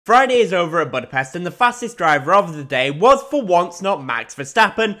Friday is over at Budapest and the fastest driver of the day was for once not Max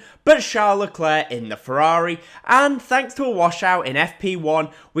Verstappen, but Charles Leclerc in the Ferrari, and thanks to a washout in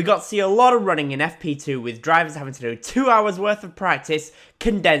FP1, we got to see a lot of running in FP2 with drivers having to do 2 hours worth of practice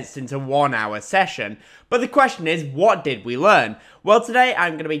condensed into 1 hour session. But the question is, what did we learn? Well, today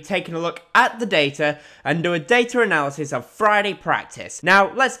I'm going to be taking a look at the data and do a data analysis of Friday practice.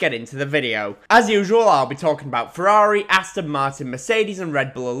 Now, let's get into the video. As usual, I'll be talking about Ferrari, Aston Martin, Mercedes and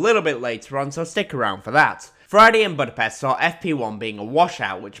Red Bull a little bit later on, so stick around for that. Friday in Budapest saw FP1 being a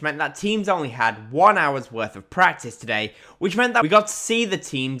washout, which meant that teams only had 1 hour's worth of practice today, which meant that we got to see the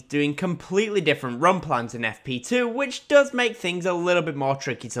teams doing completely different run plans in FP2, which does make things a little bit more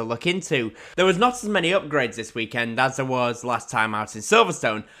tricky to look into. There was not as many upgrades this weekend as there was last time out in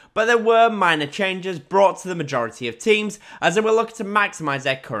Silverstone, but there were minor changes brought to the majority of teams as they were looking to maximise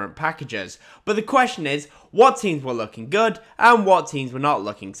their current packages. But the question is, what teams were looking good and what teams were not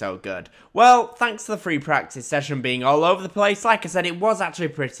looking so good? Well, thanks to the free practice session being all over the place, like I said, it was actually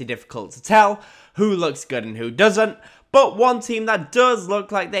pretty difficult to tell who looks good and who doesn't. But one team that does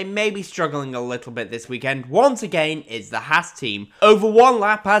look like they may be struggling a little bit this weekend, once again, is the Haas team. Over one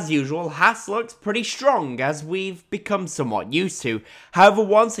lap, as usual, Haas looks pretty strong, as we've become somewhat used to. However,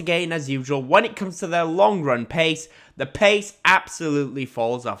 once again, as usual, when it comes to their long run pace, the pace absolutely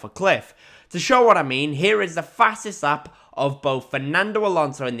falls off a cliff. To show what I mean, here is the fastest lap of both Fernando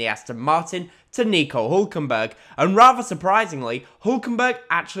Alonso in the Aston Martin to Nico Hülkenberg, and rather surprisingly, Hülkenberg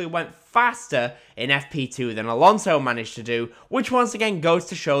actually went faster in FP2 than Alonso managed to do, which once again goes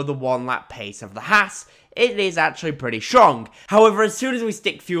to show the one lap pace of the Haas. It is actually pretty strong. However, as soon as we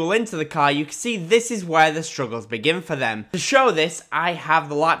stick fuel into the car, you can see this is where the struggles begin for them. To show this, I have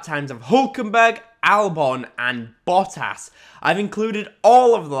the lap times of Hülkenberg, Albon and Bottas. I've included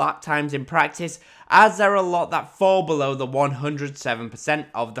all of the lap times in practice, as there are a lot that fall below the 107%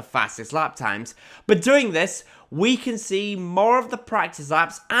 of the fastest lap times. But doing this, we can see more of the practice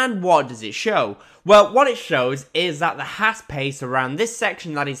laps, and what does it show? Well, what it shows is that the Haas pace around this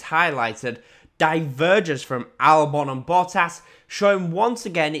section that is highlighted diverges from Albon and Bottas, showing once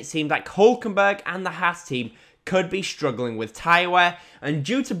again it seems like Hülkenberg and the Haas team could be struggling with tyre wear, and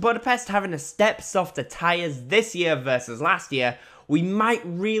due to Budapest having a step softer tyres this year versus last year, we might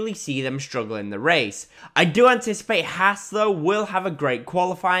really see them struggle in the race. I do anticipate Haas though will have a great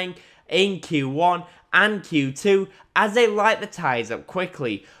qualifying in Q1 and Q2 as they light the tyres up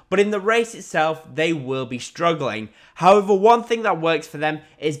quickly, but in the race itself they will be struggling. However, one thing that works for them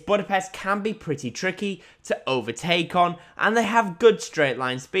is Budapest can be pretty tricky to overtake on, and they have good straight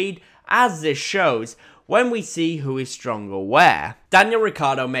line speed, as this shows when we see who is stronger where. Daniel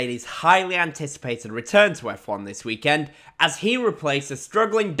Ricciardo made his highly anticipated return to F1 this weekend as he replaced a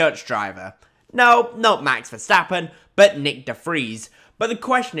struggling Dutch driver. No, not Max Verstappen, but Nick de Vries. But the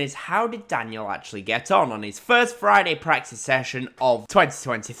question is, how did Daniel actually get on his first Friday practice session of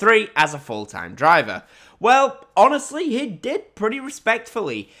 2023 as a full-time driver? Well, honestly, he did pretty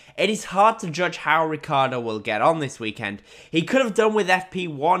respectfully. It is hard to judge how Ricciardo will get on this weekend. He could have done with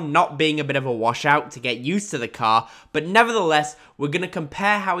FP1 not being a bit of a washout to get used to the car, but nevertheless, we're going to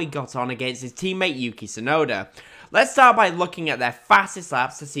compare how he got on against his teammate Yuki Tsunoda. Let's start by looking at their fastest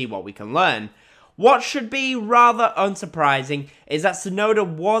laps to see what we can learn. What should be rather unsurprising is that Tsunoda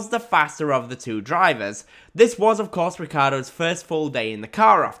was the faster of the two drivers. This was of course Ricciardo's first full day in the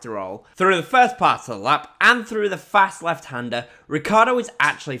car after all. Through the first part of the lap and through the fast left-hander, Ricciardo is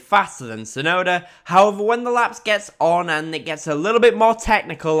actually faster than Tsunoda. However, when the laps gets on and it gets a little bit more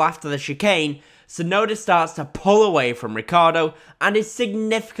technical after the chicane, Tsunoda starts to pull away from Ricciardo and is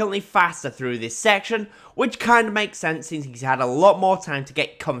significantly faster through this section, which kind of makes sense since he's had a lot more time to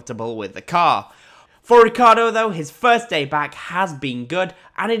get comfortable with the car. For Ricciardo though, his first day back has been good,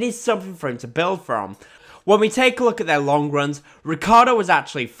 and it is something for him to build from. When we take a look at their long runs, Ricciardo was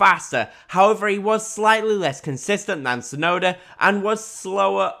actually faster, however he was slightly less consistent than Tsunoda and was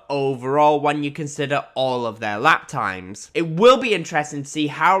slower overall when you consider all of their lap times. It will be interesting to see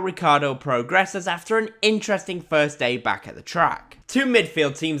how Ricciardo progresses after an interesting first day back at the track. Two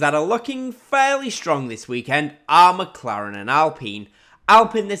midfield teams that are looking fairly strong this weekend are McLaren and Alpine.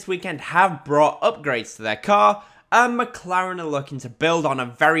 Alpine this weekend have brought upgrades to their car, and McLaren are looking to build on a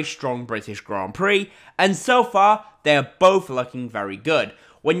very strong British Grand Prix, and so far they are both looking very good.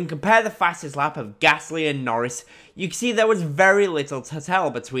 When you compare the fastest lap of Gasly and Norris, you can see there was very little to tell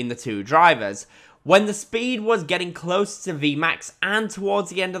between the two drivers. When the speed was getting close to VMAX and towards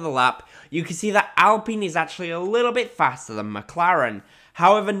the end of the lap, you can see that Alpine is actually a little bit faster than McLaren.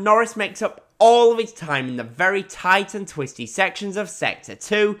 However, Norris makes up all of his time in the very tight and twisty sections of Sector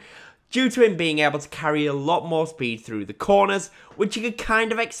 2, due to him being able to carry a lot more speed through the corners, which you could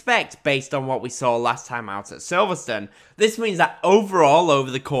kind of expect based on what we saw last time out at Silverstone. This means that overall,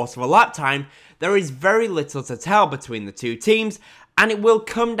 over the course of a lap time, there is very little to tell between the two teams, and it will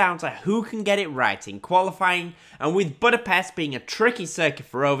come down to who can get it right in qualifying, and with Budapest being a tricky circuit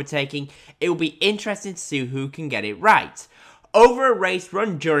for overtaking, it will be interesting to see who can get it right. Over a race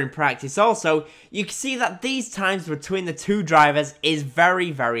run during practice also, you can see that these times between the two drivers is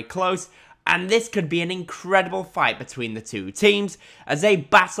very close, and this could be an incredible fight between the two teams as they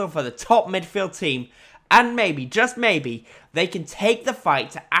battle for the top midfield team, and maybe, just maybe, they can take the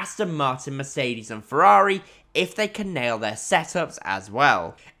fight to Aston Martin, Mercedes and Ferrari if they can nail their setups as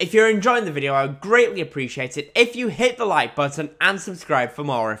well. If you're enjoying the video, I would greatly appreciate it if you hit the like button and subscribe for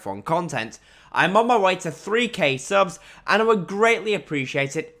more F1 content. I'm on my way to 3k subs, and I would greatly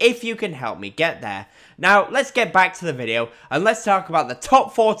appreciate it if you can help me get there. Now, let's get back to the video, and let's talk about the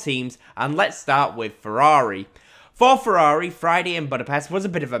top 4 teams, and let's start with Ferrari. For Ferrari, Friday in Budapest was a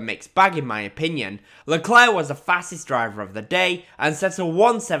bit of a mixed bag in my opinion. Leclerc was the fastest driver of the day, and set a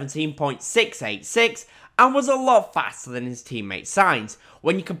 1:17.686, and was a lot faster than his teammate Sainz.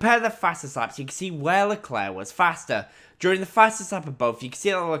 When you compare the fastest laps, you can see where Leclerc was faster. During the fastest lap of both, you can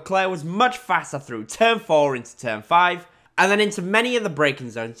see that Leclerc was much faster through turn 4 into turn 5, and then into many of the braking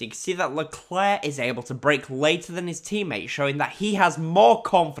zones, you can see that Leclerc is able to brake later than his teammate, showing that he has more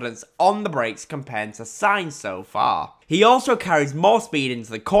confidence on the brakes compared to Sainz so far. He also carries more speed into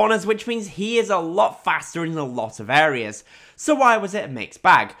the corners, which means he is a lot faster in a lot of areas. So why was it a mixed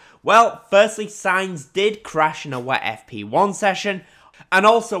bag? Well, firstly, Sainz did crash in a wet FP1 session, and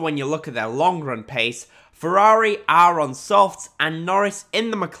also when you look at their long run pace, Ferrari are on softs and Norris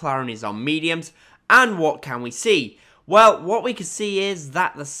in the McLaren is on mediums, and what can we see? Well, what we can see is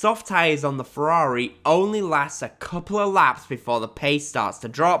that the soft tyres on the Ferrari only last a couple of laps before the pace starts to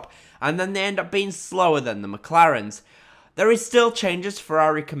drop, and then they end up being slower than the McLarens. There is still changes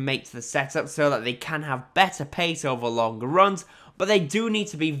Ferrari can make to the setup so that they can have better pace over longer runs, but they do need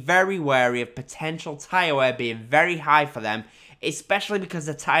to be very wary of potential tyre wear being very high for them, especially because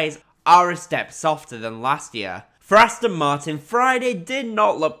the tyres are a step softer than last year. For Aston Martin, Friday did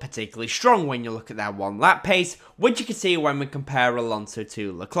not look particularly strong when you look at their one lap pace, which you can see when we compare Alonso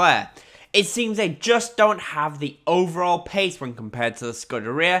to Leclerc. It seems they just don't have the overall pace when compared to the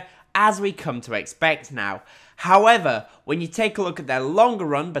Scuderia, as we come to expect now. However, when you take a look at their longer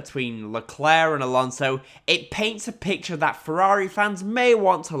run between Leclerc and Alonso, it paints a picture that Ferrari fans may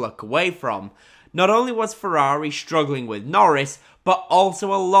want to look away from. Not only was Ferrari struggling with Norris, but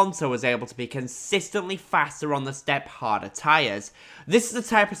also Alonso was able to be consistently faster on the step harder tyres. This is the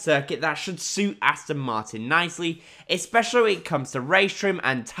type of circuit that should suit Aston Martin nicely, especially when it comes to race trim,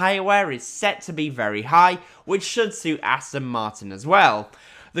 and tyre wear is set to be very high, which should suit Aston Martin as well.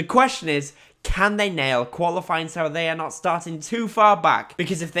 The question is, can they nail qualifying so they are not starting too far back?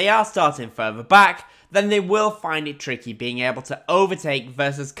 Because if they are starting further back, then they will find it tricky being able to overtake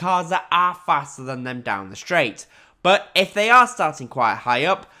versus cars that are faster than them down the straight. But if they are starting quite high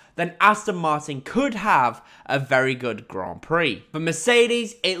up, then Aston Martin could have a very good Grand Prix. For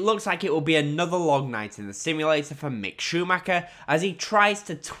Mercedes, it looks like it will be another long night in the simulator for Mick Schumacher as he tries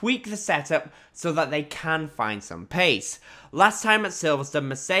to tweak the setup so that they can find some pace. Last time at Silverstone,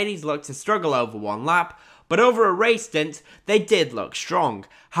 Mercedes looked to struggle over one lap, but over a race stint, they did look strong.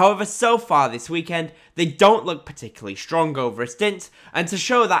 However, so far this weekend, they don't look particularly strong over a stint, and to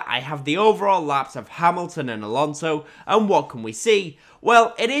show that, I have the overall laps of Hamilton and Alonso, and what can we see?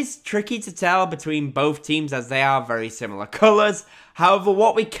 Well, it is tricky to tell between both teams as they are very similar colours. However,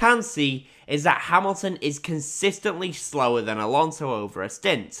 what we can see is that Hamilton is consistently slower than Alonso over a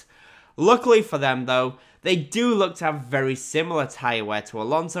stint. Luckily for them though, they do look to have very similar tyre wear to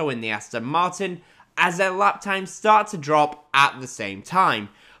Alonso in the Aston Martin, as their lap times start to drop at the same time.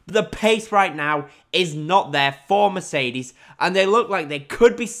 But the pace right now is not there for Mercedes, and they look like they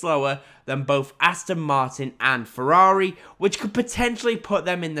could be slower than both Aston Martin and Ferrari, which could potentially put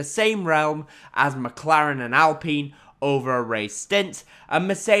them in the same realm as McLaren and Alpine over a race stint, and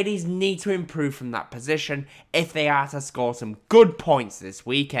Mercedes need to improve from that position if they are to score some good points this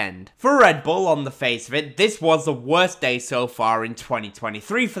weekend. For Red Bull, on the face of it, this was the worst day so far in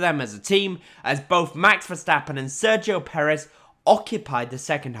 2023 for them as a team, as both Max Verstappen and Sergio Perez occupied the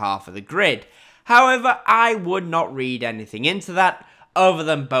second half of the grid. However, I would not read anything into that, other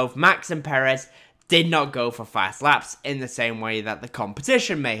than both Max and Perez did not go for fast laps in the same way that the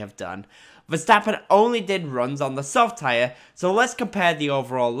competition may have done. Verstappen only did runs on the soft tyre, so let's compare the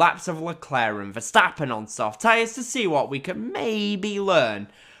overall laps of Leclerc and Verstappen on soft tyres to see what we can maybe learn.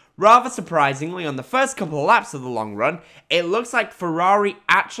 Rather surprisingly, on the first couple of laps of the long run, it looks like Ferrari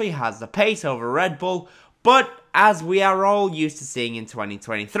actually has the pace over Red Bull, but as we are all used to seeing in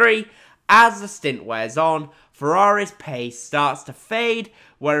 2023, as the stint wears on, Ferrari's pace starts to fade,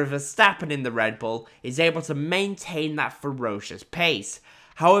 whereas Verstappen in the Red Bull is able to maintain that ferocious pace.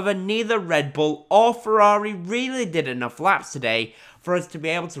 However, neither Red Bull or Ferrari really did enough laps today for us to be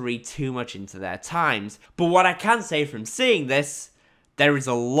able to read too much into their times. But what I can say from seeing this, there is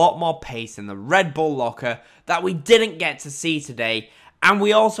a lot more pace in the Red Bull locker that we didn't get to see today, and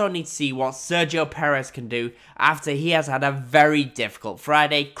we also need to see what Sergio Perez can do after he has had a very difficult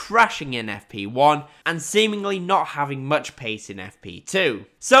Friday, crashing in FP1 and seemingly not having much pace in FP2.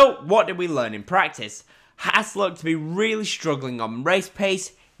 So, what did we learn in practice? Haas looked to be really struggling on race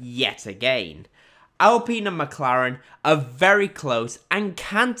pace yet again. Alpine and McLaren are very close and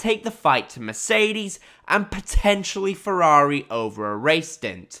can take the fight to Mercedes and potentially Ferrari over a race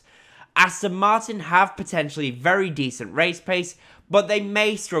stint. Aston Martin have potentially very decent race pace, but they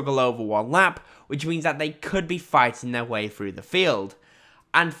may struggle over one lap, which means that they could be fighting their way through the field.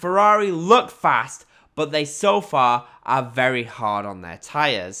 And Ferrari look fast, but they so far are very hard on their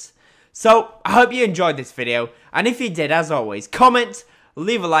tyres. So, I hope you enjoyed this video, and if you did, as always, comment,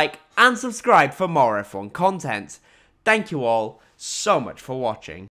 leave a like, and subscribe for more F1 content. Thank you all so much for watching.